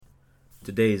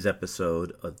Today's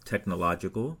episode of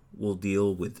Technological will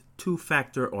deal with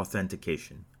two-factor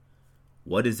authentication.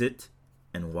 What is it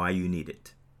and why you need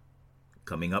it?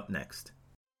 Coming up next.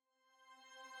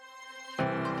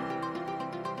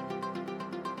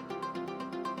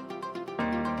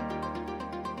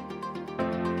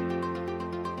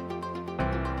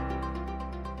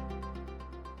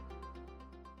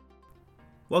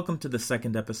 Welcome to the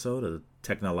second episode of the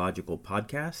Technological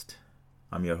Podcast.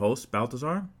 I'm your host,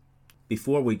 Baltazar.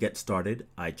 Before we get started,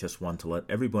 I just want to let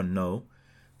everyone know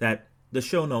that the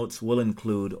show notes will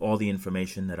include all the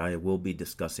information that I will be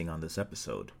discussing on this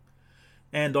episode.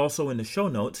 And also in the show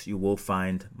notes, you will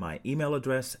find my email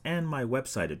address and my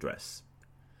website address.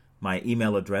 My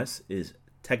email address is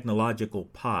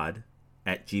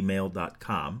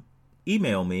technologicalpod@gmail.com.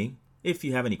 Email me if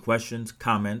you have any questions,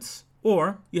 comments,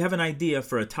 or you have an idea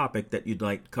for a topic that you'd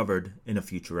like covered in a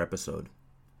future episode.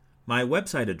 My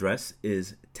website address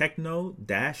is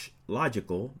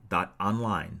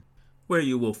techno-logical.online, where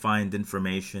you will find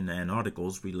information and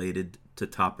articles related to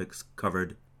topics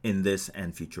covered in this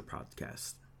and future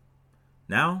podcasts.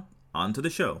 Now, on to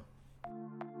the show.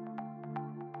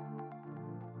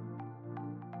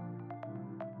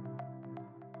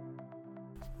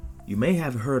 You may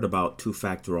have heard about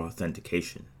two-factor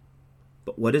authentication,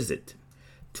 but what is it?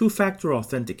 Two-factor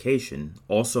authentication,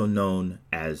 also known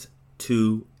as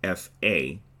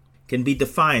 2FA, can be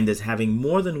defined as having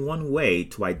more than one way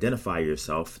to identify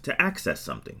yourself to access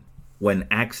something. When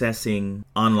accessing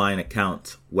online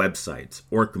accounts, websites,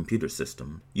 or computer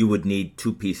system, you would need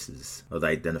two pieces of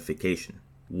identification.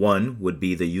 One would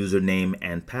be the username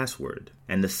and password,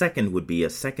 and the second would be a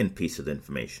second piece of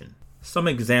information. Some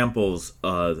examples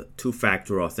of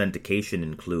two-factor authentication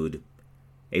include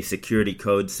a security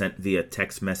code sent via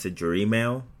text message or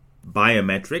email,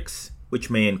 biometrics, which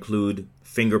may include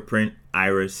fingerprint,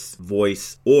 iris,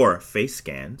 voice, or face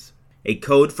scans, a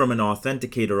code from an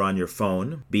authenticator on your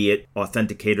phone, be it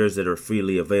authenticators that are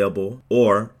freely available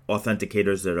or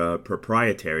authenticators that are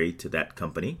proprietary to that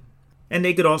company, and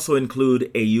they could also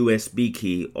include a USB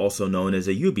key, also known as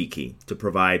a YubiKey, to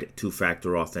provide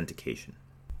two-factor authentication.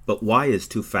 But why is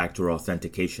two-factor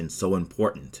authentication so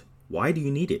important? Why do you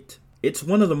need it? It's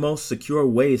one of the most secure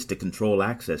ways to control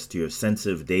access to your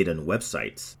sensitive data and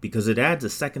websites because it adds a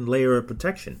second layer of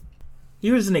protection.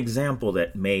 Here's an example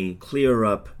that may clear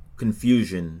up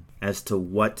confusion as to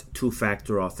what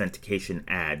two-factor authentication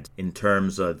adds in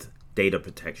terms of data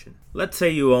protection. Let's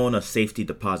say you own a safety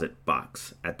deposit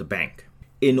box at the bank.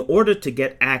 In order to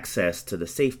get access to the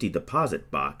safety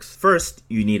deposit box, first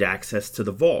you need access to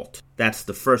the vault. That's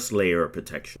the first layer of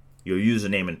protection, your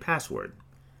username and password.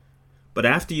 But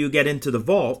after you get into the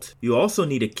vault, you also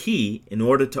need a key in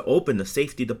order to open the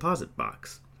safety deposit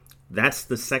box. That's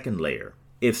the second layer.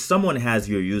 If someone has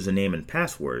your username and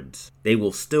passwords, they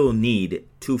will still need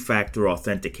two-factor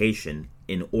authentication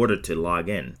in order to log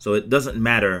in. So it doesn't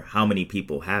matter how many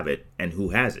people have it and who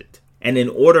has it. And in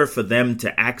order for them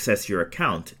to access your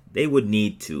account, they would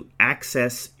need to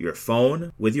access your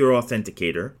phone with your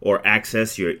authenticator, or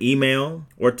access your email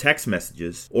or text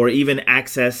messages, or even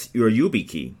access your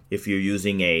YubiKey if you're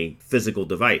using a physical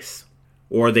device.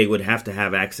 Or they would have to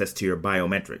have access to your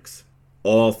biometrics.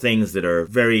 All things that are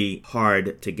very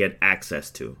hard to get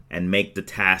access to and make the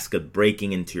task of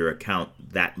breaking into your account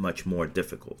that much more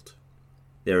difficult.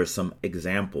 There are some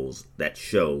examples that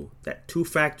show that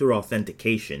two-factor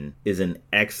authentication is an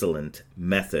excellent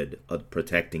method of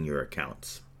protecting your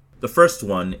accounts. The first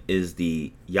one is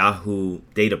the Yahoo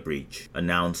data breach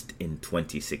announced in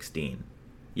 2016.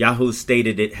 Yahoo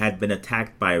stated it had been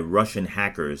attacked by Russian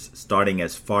hackers starting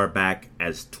as far back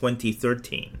as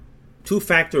 2013.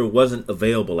 Two-factor wasn't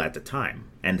available at the time,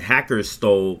 and hackers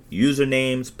stole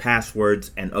usernames,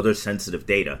 passwords, and other sensitive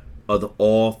data of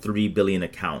all 3 billion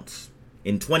accounts.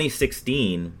 In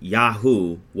 2016,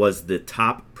 Yahoo was the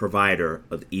top provider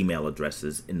of email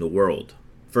addresses in the world.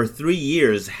 For 3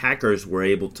 years, hackers were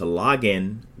able to log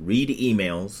in, read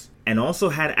emails, and also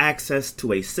had access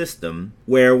to a system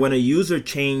where when a user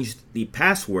changed the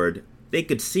password, they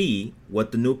could see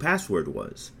what the new password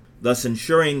was, thus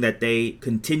ensuring that they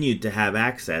continued to have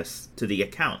access to the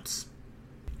accounts.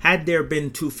 Had there been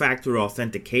two-factor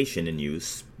authentication in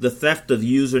use, the theft of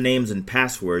usernames and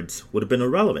passwords would have been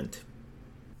irrelevant.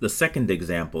 The second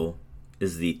example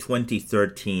is the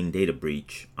 2013 data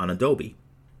breach on Adobe.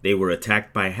 They were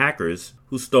attacked by hackers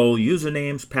who stole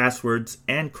usernames, passwords,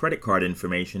 and credit card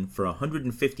information for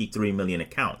 153 million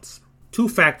accounts.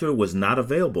 Two-factor was not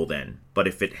available then, but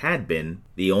if it had been,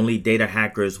 the only data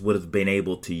hackers would have been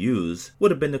able to use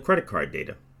would have been the credit card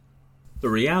data. The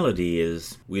reality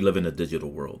is, we live in a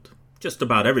digital world. Just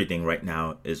about everything right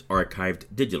now is archived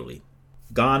digitally.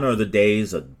 Gone are the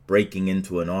days of breaking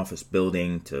into an office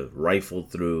building to rifle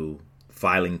through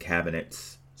filing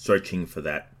cabinets, searching for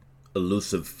that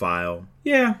elusive file.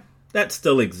 Yeah, that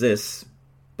still exists,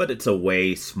 but it's a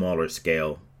way smaller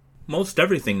scale. Most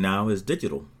everything now is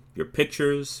digital. Your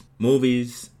pictures,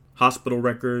 movies, hospital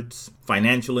records,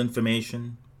 financial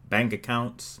information, bank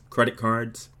accounts, credit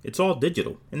cards, it's all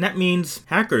digital. And that means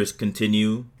hackers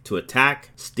continue to attack,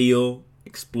 steal,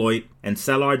 exploit, and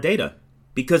sell our data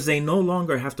because they no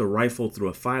longer have to rifle through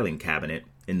a filing cabinet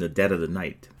in the dead of the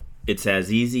night. It's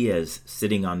as easy as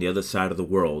sitting on the other side of the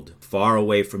world, far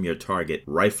away from your target,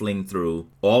 rifling through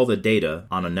all the data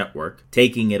on a network,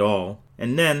 taking it all,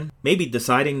 and then maybe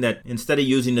deciding that instead of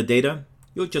using the data,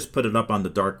 you'll just put it up on the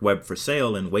dark web for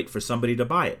sale and wait for somebody to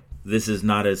buy it. This is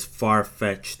not as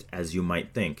far-fetched as you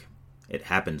might think. It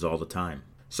happens all the time.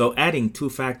 So adding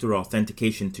two-factor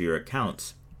authentication to your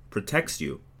accounts protects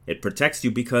you. It protects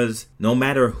you because no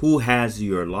matter who has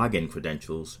your login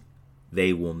credentials,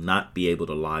 they will not be able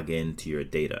to log into your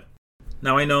data.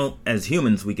 Now I know as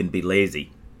humans we can be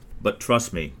lazy, but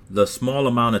trust me, the small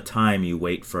amount of time you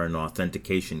wait for an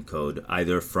authentication code,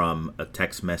 either from a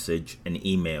text message, an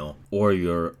email, or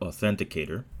your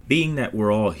authenticator, being that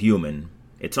we're all human,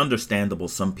 it's understandable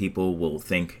some people will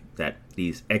think that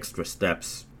these extra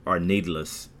steps are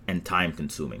needless and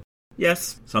time-consuming.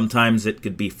 Yes, sometimes it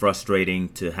could be frustrating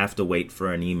to have to wait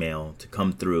for an email to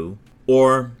come through,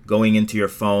 or going into your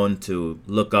phone to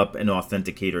look up an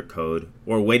authenticator code,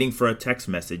 or waiting for a text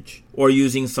message, or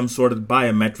using some sort of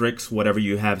biometrics, whatever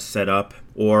you have set up,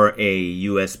 or a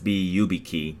USB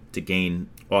YubiKey to gain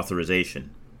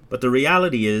authorization. But the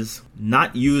reality is,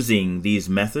 not using these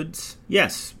methods,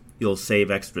 yes, you'll save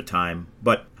extra time,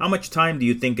 but how much time do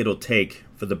you think it'll take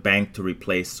for the bank to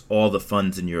replace all the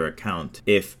funds in your account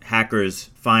if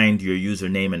hackers find your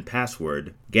username and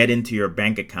password, get into your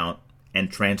bank account,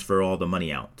 and transfer all the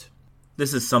money out?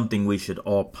 This is something we should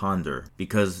all ponder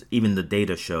because even the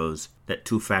data shows that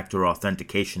two-factor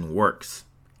authentication works,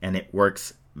 and it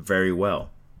works very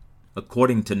well.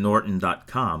 According to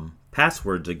Norton.com,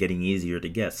 passwords are getting easier to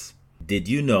guess. Did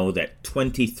you know that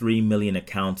 23 million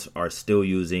accounts are still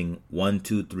using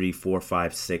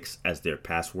 123456 as their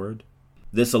password?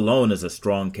 This alone is a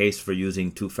strong case for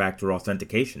using two-factor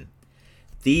authentication.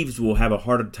 Thieves will have a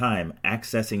harder time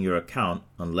accessing your account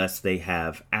unless they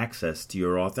have access to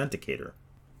your authenticator.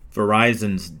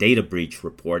 Verizon's data breach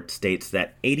report states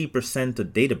that 80%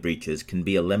 of data breaches can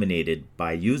be eliminated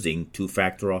by using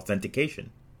two-factor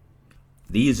authentication.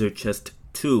 These are just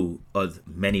two of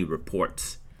many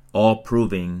reports, all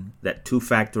proving that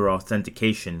two-factor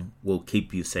authentication will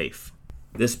keep you safe.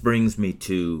 This brings me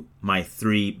to my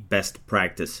 3 best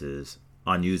practices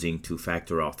on using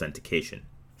two-factor authentication.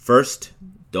 First,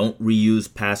 don't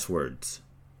reuse passwords.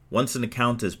 Once an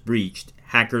account is breached,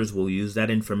 hackers will use that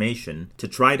information to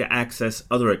try to access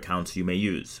other accounts you may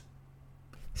use.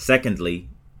 Secondly,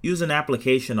 use an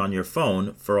application on your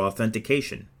phone for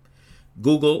authentication.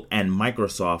 Google and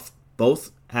Microsoft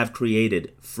both have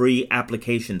created free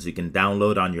applications you can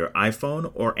download on your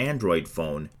iPhone or Android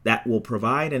phone that will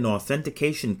provide an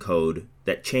authentication code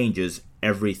that changes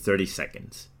every 30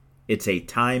 seconds. It's a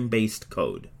time-based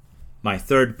code. My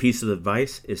third piece of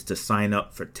advice is to sign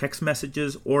up for text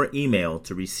messages or email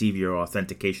to receive your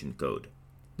authentication code.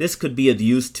 This could be of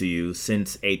use to you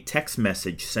since a text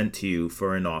message sent to you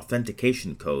for an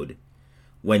authentication code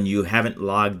when you haven't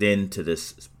logged into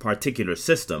this particular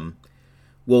system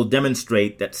will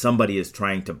demonstrate that somebody is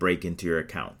trying to break into your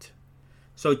account.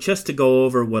 So just to go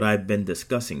over what I've been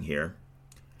discussing here,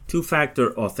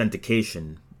 two-factor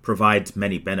authentication provides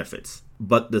many benefits,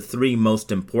 but the 3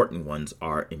 most important ones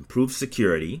are improved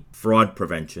security, fraud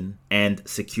prevention, and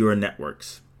secure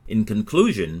networks. In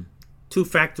conclusion,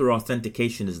 two-factor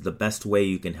authentication is the best way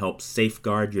you can help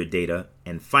safeguard your data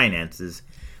and finances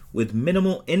with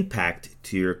minimal impact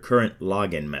to your current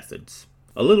login methods.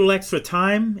 A little extra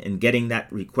time in getting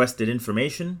that requested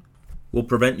information will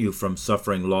prevent you from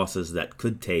suffering losses that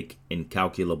could take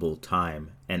incalculable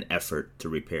time and effort to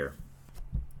repair.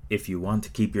 If you want to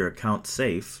keep your account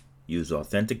safe, use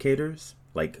authenticators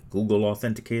like Google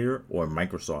Authenticator or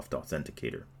Microsoft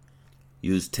Authenticator.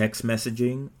 Use text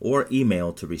messaging or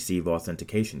email to receive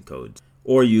authentication codes,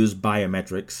 or use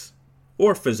biometrics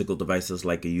or physical devices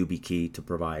like a YubiKey to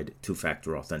provide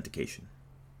two-factor authentication.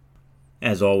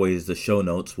 As always, the show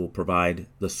notes will provide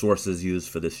the sources used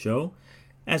for this show,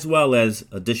 as well as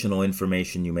additional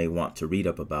information you may want to read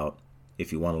up about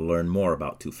if you want to learn more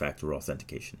about two-factor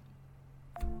authentication.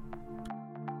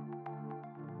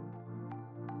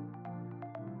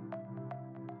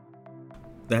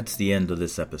 That's the end of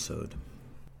this episode.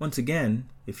 Once again,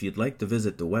 if you'd like to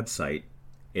visit the website,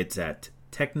 it's at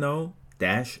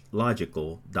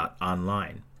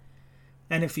techno-logical.online.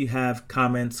 And if you have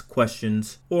comments,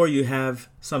 questions, or you have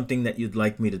something that you'd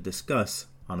like me to discuss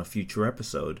on a future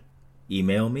episode,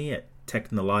 email me at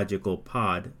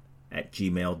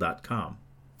technologicalpod@gmail.com.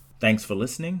 Thanks for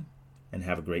listening, and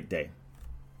have a great day.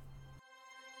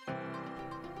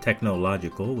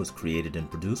 Technological was created and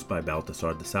produced by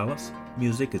Baltasar de Salas.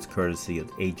 Music is courtesy of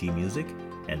AG Music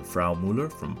and Frau Muller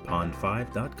from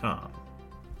Pond5.com.